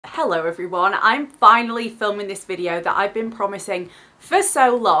Hello everyone, I'm finally filming this video that I've been promising for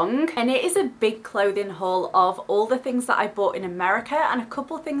so long, and it is a big clothing haul of all the things that I bought in America and a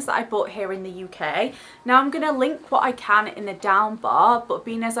couple of things that I bought here in the UK. Now I'm going to link what I can in the down bar, but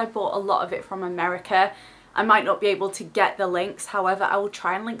being as I bought a lot of it from America, I might not be able to get the links. However, I will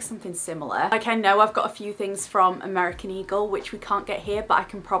try and link something similar. Like, I know I've got a few things from American Eagle which we can't get here, but I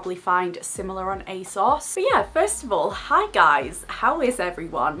can probably find similar on ASOS. But yeah, first of all, hi guys, how is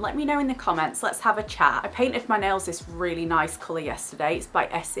everyone? Let me know in the comments, let's have a chat. I painted my nails this really nice colour yesterday. It's by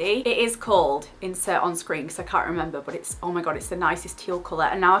Essie. It is called, insert on screen because I can't remember, but it's, oh my god, it's the nicest teal colour,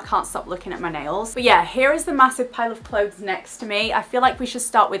 and now I can't stop looking at my nails. But yeah, here is the massive pile of clothes next to me. I feel like we should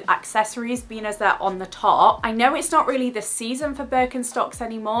start with accessories, being as they're on the top. I know it's not really the season for Birkenstocks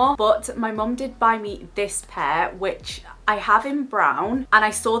anymore, but my mum did buy me this pair, which I have in brown, and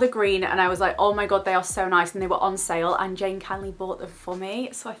I saw the green and I was like, oh my god, they are so nice, and they were on sale and Jane kindly bought them for me,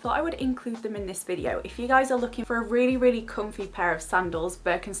 so I thought I would include them in this video. If you guys are looking for a really comfy pair of sandals,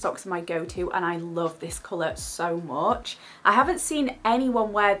 Birkenstocks are my go-to, and I love this colour so much. I haven't seen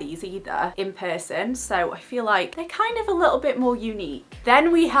anyone wear these either in person, so I feel like they're kind of a little bit more unique.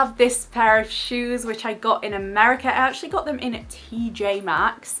 Then we have this pair of shoes which I got in America. I actually got them in TJ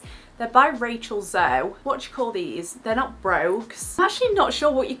Maxx. They're by Rachel Zoe. What do you call these? They're not brogues. I'm actually not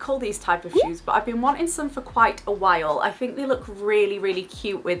sure what you call these type of shoes, but I've been wanting some for quite a while. I think they look really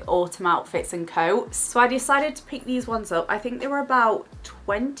cute with autumn outfits and coats. So I decided to pick these ones up. I think they were about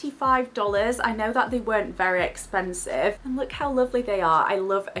 $25. I know that they weren't very expensive. And look how lovely they are. I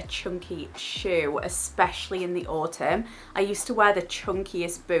love a chunky shoe, especially in the autumn. I used to wear the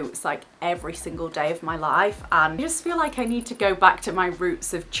chunkiest boots like every single day of my life, and I just feel like I need to go back to my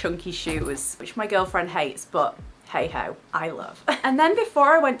roots of chunky shoes, which my girlfriend hates, but hey ho, I love. And then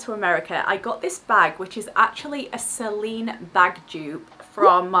before I went to America, I got this bag, which is actually a Celine bag dupe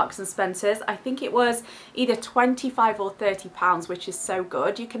from Marks and Spencer's. I think it was either 25 or 30 pounds, which is so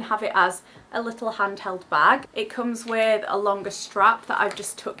good. You can have it as a little handheld bag. It comes with a longer strap that I've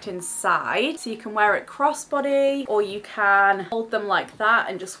just tucked inside, so you can wear it crossbody, or you can hold them like that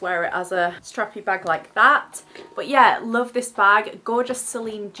and just wear it as a strappy bag like that. But yeah, love this bag. Gorgeous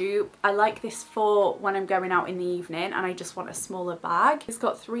Celine dupe. I like this for when I'm going out in the evening and I just want a smaller bag. It's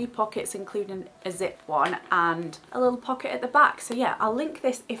got 3 pockets, including a zip one and a little pocket at the back. So yeah, I'll link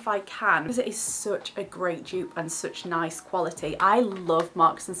this if I can, because it is such a great dupe and such nice quality. I love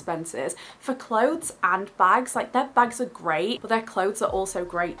Marks and Spencer's for clothes and bags. Like, their bags are great, but their clothes are also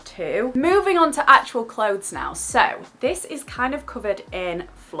great too. Moving on to actual clothes now. So this is kind of covered in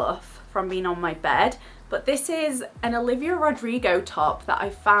fluff from being on my bed, but this is an Olivia Rodrigo top that I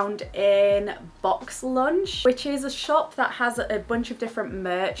found in Box Lunch, which is a shop that has a bunch of different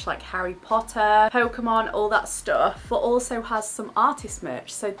merch like Harry Potter, Pokemon, all that stuff, but also has some artist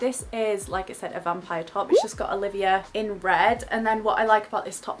merch. So this is, like I said, a vampire top. It's just got Olivia in red, and then what I like about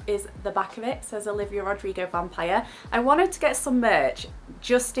this top is the back of it. It says Olivia Rodrigo Vampire. I wanted to get some merch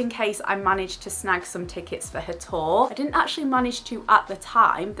just in case I managed to snag some tickets for her tour. I didn't actually manage to at the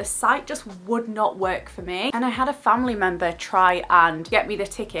time. The site just would not work for me, and I had a family member try and get me the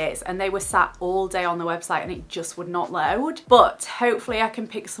tickets, and they were sat all day on the website and it just would not load. But hopefully I can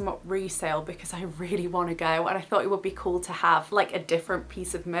pick some up resale, because I really want to go, and I thought it would be cool to have like a different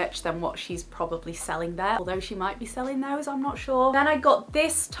piece of merch than what she's probably selling there, although she might be selling those, I'm not sure. Then I got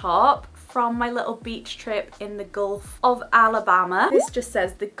this top from my little beach trip in the Gulf of Alabama. This just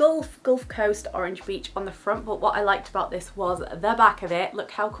says the Gulf Coast Orange Beach on the front, but what I liked about this was the back of it.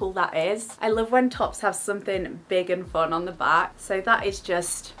 Look how cool that is. I love when tops have something big and fun on the back, so that is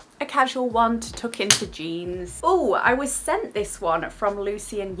just a casual one to tuck into jeans. Oh, I was sent this one from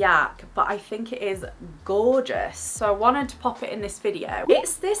Lucy and Yak, but I think it is gorgeous, so I wanted to pop it in this video.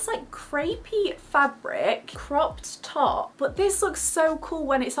 It's this like crepey fabric cropped top, but this looks so cool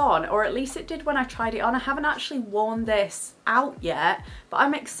when it's on, or at least it did when I tried it on. I haven't actually worn this out yet, but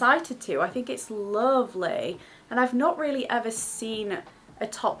I'm excited to. I think it's lovely, and I've not really ever seen a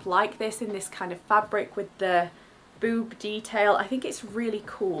top like this in this kind of fabric with the boob detail. I think it's really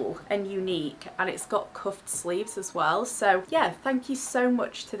cool and unique, and it's got cuffed sleeves as well. So yeah, thank you so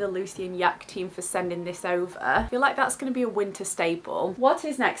much to the Lucy and Yak team for sending this over. I feel like that's going to be a winter staple. What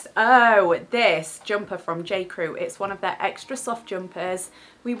is next? Oh, this jumper from J. Crew. It's one of their extra soft jumpers.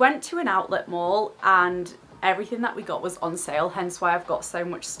 We went to an outlet mall and everything that we got was on sale, hence why I've got so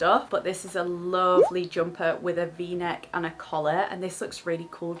much stuff. But this is a lovely jumper with a v-neck and a collar, and this looks really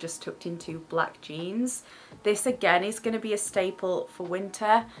cool just tucked into black jeans. This again is going to be a staple for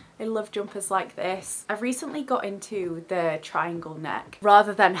winter. I love jumpers like this. I've recently got into the triangle neck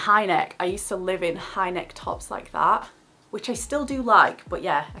rather than high neck. I used to live in high neck tops like that. which I still do like, but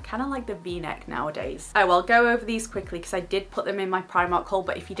yeah, I kind of like the V-neck nowadays. Oh, I'll go over these quickly because I did put them in my Primark haul,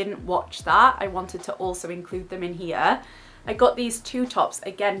 but if you didn't watch that, I wanted to also include them in here. I got these two tops,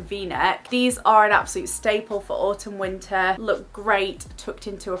 again V-neck. These are an absolute staple for autumn winter. Look great tucked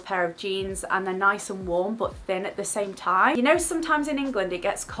into a pair of jeans, and they're nice and warm but thin at the same time. You know, sometimes in England it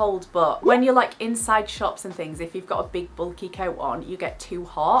gets cold, but when you're like inside shops and things, if you've got a big bulky coat on, you get too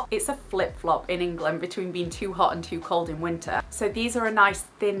hot. It's a flip-flop in England between being too hot and too cold in winter. So these are a nice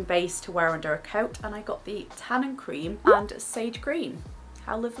thin base to wear under a coat, and I got the tan and cream and sage green.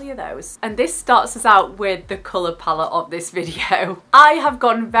 How lovely are those? And this starts us out with the colour palette of this video. I have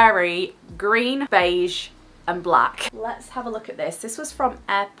gone very green, beige and black. Let's have a look at this. This was from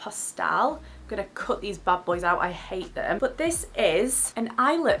Air Postal. I'm gonna cut these bad boys out, I hate them. But this is an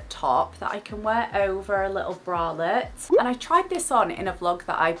eyelet top that I can wear over a little bralette. And I tried this on in a vlog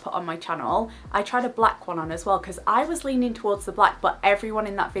that I put on my channel. I tried a black one on as well because I was leaning towards the black, but everyone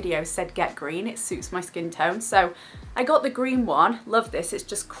in that video said get green, it suits my skin tone. So I got the green one, love this, it's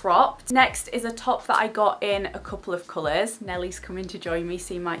just cropped. Next is a top that I got in a couple of colours. Nelly's coming to join me,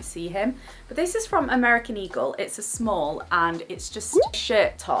 so you might see him. But this is from American Eagle, it's a small and it's just a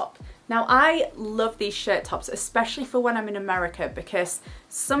shirt top. Now I love these shirt tops, especially for when I'm in America, because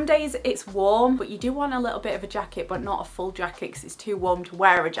some days it's warm, but you do want a little bit of a jacket, but not a full jacket because it's too warm to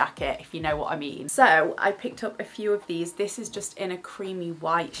wear a jacket, if you know what I mean. So I picked up a few of these. This is just in a creamy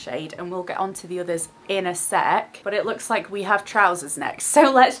white shade, and we'll get onto the others in a sec, but it looks like we have trousers next.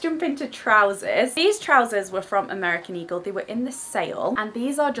 So let's jump into trousers. These trousers were from American Eagle. They were in the sale, and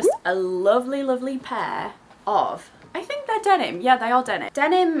these are just a lovely, lovely pair of, I think they're denim. Yeah, they are denim.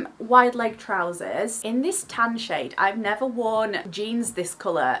 Denim wide leg trousers in this tan shade. I've never worn jeans this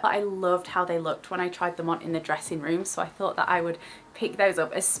colour, but I loved how they looked when I tried them on in the dressing room. So I thought that I would pick those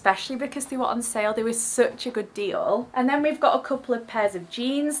up, especially because they were on sale. They were such a good deal. And then we've got a couple of pairs of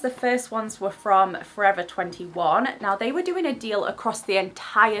jeans. The first ones were from Forever 21. Now they were doing a deal across the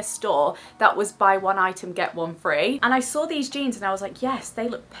entire store that was buy one item, get one free. And I saw these jeans and I was like, yes, they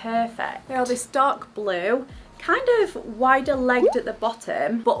look perfect. They are this dark blue, kind of wider legged at the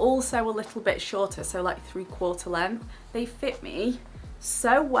bottom, but also a little bit shorter, so like 3/4 length. They fit me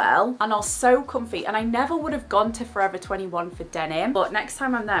so well and are so comfy, and I never would have gone to Forever 21 for denim, but next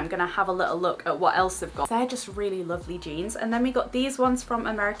time I'm there I'm gonna have a little look at what else they've got. They're just really lovely jeans. And then we got these ones from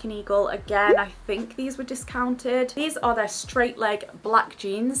American Eagle. Again, I think these were discounted. These are their straight leg black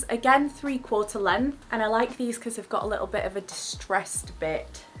jeans, again 3/4 length, and I like these because they've got a little bit of a distressed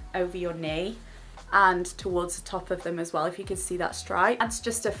bit over your knee and towards the top of them as well, if you can see that stripe. That's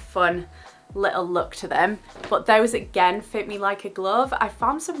just a fun little look to them. But those again fit me like a glove. I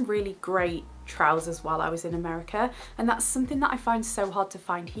found some really great trousers while I was in America, and that's something that I find so hard to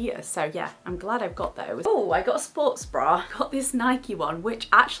find here. So yeah, I'm glad I've got those. Oh, I got a sports bra. I got this Nike one, which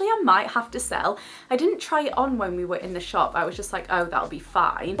actually I might have to sell. I didn't try it on when we were in the shop. I was just like, oh, that'll be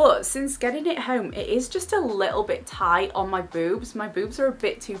fine. But since getting it home, it is just a little bit tight on my boobs. My boobs are a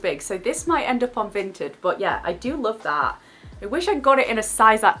bit too big, so this might end up on Vinted. But yeah, I do love that. I wish I got it in a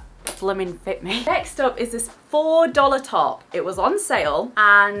size that flimming fit me. Next up is this $4 top. It was on sale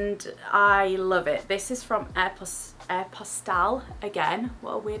and I love it. This is from Air Postal. Again,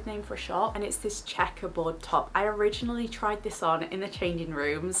 what a weird name for a shop. And it's this checkerboard top. I originally tried this on in the changing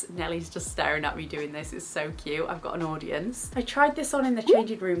rooms. Nelly's just staring at me doing this. It's so cute. I've got an audience. I tried this on in the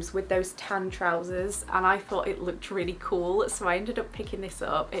changing rooms with those tan trousers and I thought it looked really cool. So I ended up picking this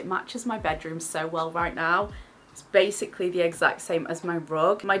up. It matches my bedroom so well right now. It's basically the exact same as my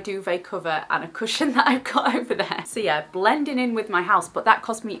rug, my duvet cover and a cushion that I've got over there. So yeah, blending in with my house, but that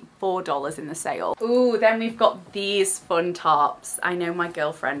cost me $4 in the sale. Ooh, then we've got these fun tops. I know my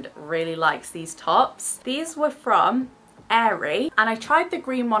girlfriend really likes these tops. These were from Airy, and I tried the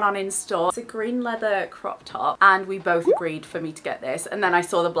green one on in store. It's a green leather crop top, and we both agreed for me to get this. And then I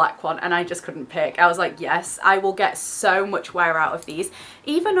saw the black one and I just couldn't pick. I was like, yes, I will get so much wear out of these.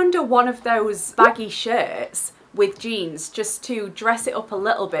 Even under one of those baggy shirts with jeans, just to dress it up a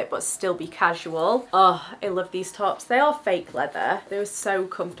little bit but still be casual. Oh, I love these tops. They are fake leather. They were so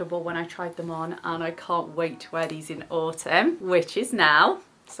comfortable when I tried them on, and I can't wait to wear these in autumn, which is now.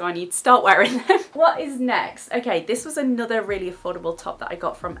 So I need to start wearing them. What is next? Okay, this was another really affordable top that I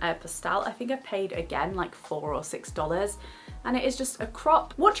got from Air Postal. I think I paid again like $4 or $6, and it is just a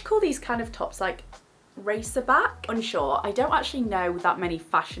crop. What do you call these kind of tops? Like racer back? Unsure. I don't actually know that many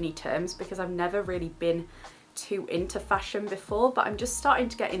fashiony terms because I've never really been too into fashion before, but I'm just starting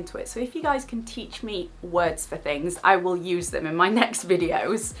to get into it. So if you guys can teach me words for things, I will use them in my next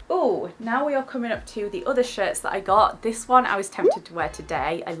videos. Oh, now we are coming up to the other shirts that I got. This one I was tempted to wear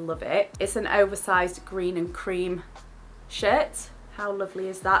today. I love it. It's an oversized green and cream shirt. How lovely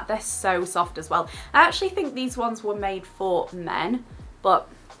is that? They're so soft as well. I actually think these ones were made for men, but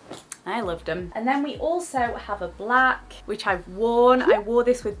I loved them. And then we also have a black, which I've worn. I wore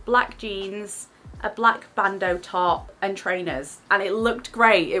this with black jeans, a black bandeau top and trainers, and it looked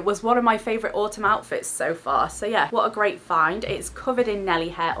great. It was one of my favorite autumn outfits so far. So yeah, what a great find. It's covered in Nelly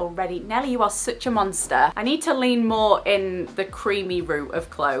hair already. Nelly, you are such a monster. I need to lean more in the creamy route of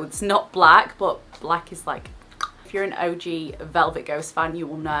clothes, not black, but black is like, if you're an OG Velvet Ghost fan, you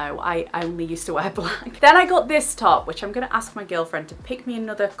will know I only used to wear black. Then I got this top, which I'm gonna ask my girlfriend to pick me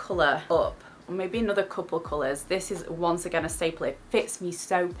another color up, or maybe another couple colors. This is once again a staple. It fits me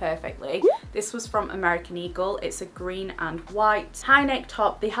so perfectly. This was from American Eagle. It's a green and white high neck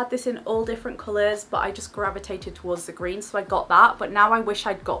top. They had this in all different colors, but I just gravitated towards the green, so I got that. But now I wish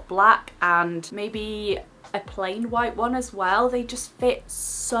I'd got black and maybe a plain white one as well. They just fit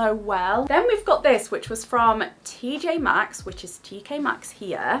so well. Then we've got this, which was from TJ Maxx, which is TK Maxx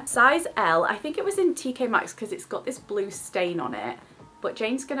here. Size L. I think it was in TK Maxx because it's got this blue stain on it. But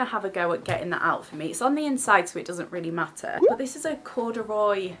Jane's gonna have a go at getting that out for me. It's on the inside, so it doesn't really matter. But this is a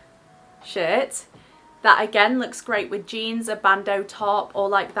corduroy shirt that again looks great with jeans, a bandeau top, or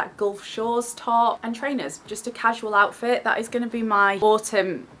like that Gulf Shores top and trainers. Just a casual outfit. That is gonna be my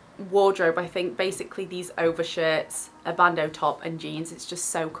autumn wardrobe, I think. Basically these overshirts, a bandeau top and jeans. It's just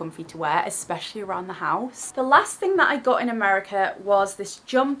so comfy to wear, especially around the house. The last thing that I got in America was this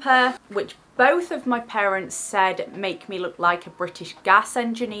jumper, which both of my parents said make me look like a British gas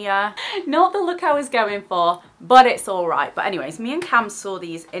engineer. Not the look I was going for, but it's all right. But anyways, me and Cam saw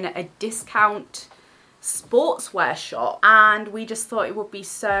these in a discount sportswear shop, and we just thought it would be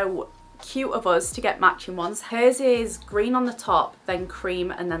so cute of us to get matching ones. Hers is green on the top, then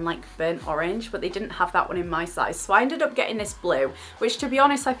cream, and then like burnt orange, but they didn't have that one in my size, so I ended up getting this blue, which to be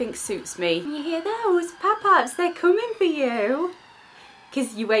honest I think suits me. You hear those pop-ups? They're coming for you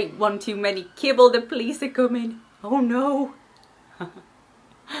because you ate one too many kibble. The police are coming. Oh no.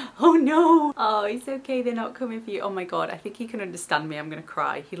 Oh no. Oh, it's okay, they're not coming for you. Oh my god, I think he can understand me. I'm gonna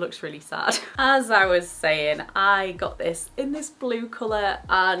cry. He looks really sad. As I was saying, I got this in this blue colour,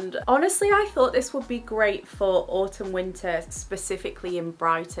 and honestly I thought this would be great for autumn winter, specifically in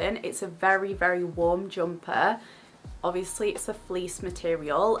Brighton. It's a very, very warm jumper. Obviously it's a fleece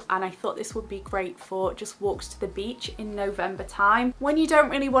material, and I thought this would be great for just walks to the beach in November time when you don't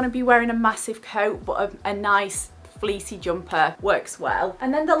really want to be wearing a massive coat, but a nice fleecy jumper works well.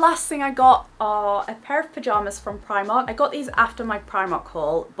 And then the last thing I got are a pair of pajamas from Primark. I got these after my Primark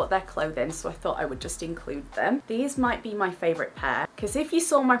haul, but they're clothing, so I thought I would just include them. These might be my favourite pair, because if you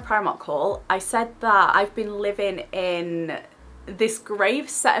saw my Primark haul, I said that I've been living in this grey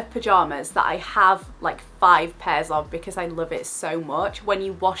set of pajamas that I have like 5 pairs of because I love it so much. When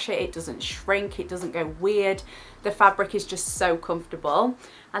you wash it, it doesn't shrink, it doesn't go weird. The fabric is just so comfortable,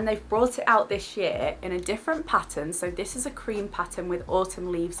 and they've brought it out this year in a different pattern. So this is a cream pattern with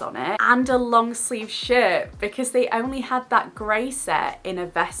autumn leaves on it, and a long sleeve shirt, because they only had that grey set in a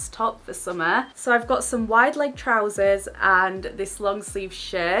vest top for summer. So I've got some wide leg trousers and this long sleeve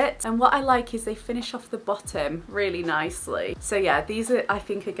shirt, and what I like is they finish off the bottom really nicely. So yeah, these are, I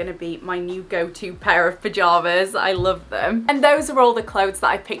think, are going to be my new go-to pair of pajamas. I love them. And those are all the clothes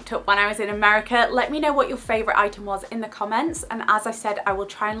that I picked up when I was in America. Let me know what your favourite item was in the comments, and as I said, I will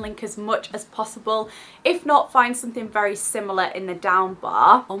try and link as much as possible. If not, find something very similar in the down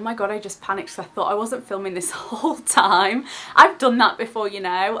bar. Oh my god, I just panicked because I thought I wasn't filming this whole time. I've done that before, you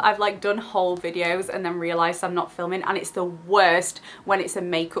know. I've like done whole videos and then realised I'm not filming, and it's the worst when it's a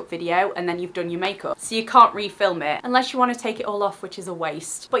makeup video and then you've done your makeup, so you can't refilm it unless you want to take it all off, which is a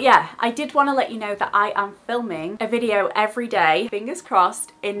waste. But yeah, I did want to let you know that I am filming a video every day, fingers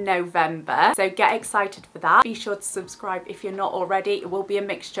crossed, in November, so get excited for that. Be sure to subscribe if you're not already. It will be a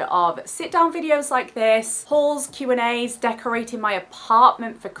mixture of sit down videos like this, hauls, Q&As, decorating my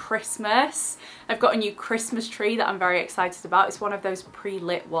apartment for Christmas. I've got a new Christmas tree that I'm very excited about. It's one of those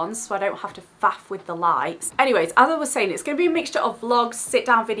pre-lit ones, so I don't have to faff with the lights. Anyways, as I was saying, it's going to be a mixture of vlogs, sit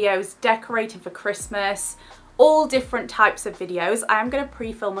down videos, decorating for Christmas, all different types of videos. I am going to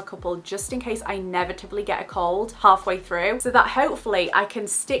pre-film a couple just in case I inevitably get a cold halfway through, so that hopefully I can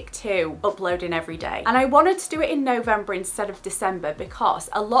stick to uploading every day. And I wanted to do it in November instead of December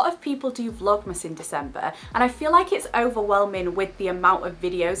because a lot of people do Vlogmas in December, and I feel like it's overwhelming with the amount of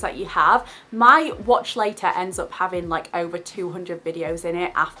videos that you have. My watch later ends up having like over 200 videos in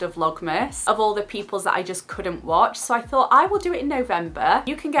it after Vlogmas of all the people's that I just couldn't watch, so I thought I will do it in November.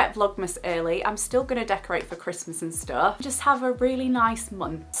 You can get Vlogmas early. I'm still going to decorate for Christmas and stuff. Just have a really nice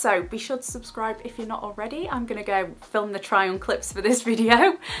month. So be sure to subscribe if you're not already. I'm gonna go film the try on clips for this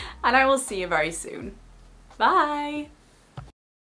video, and I will see you very soon. Bye!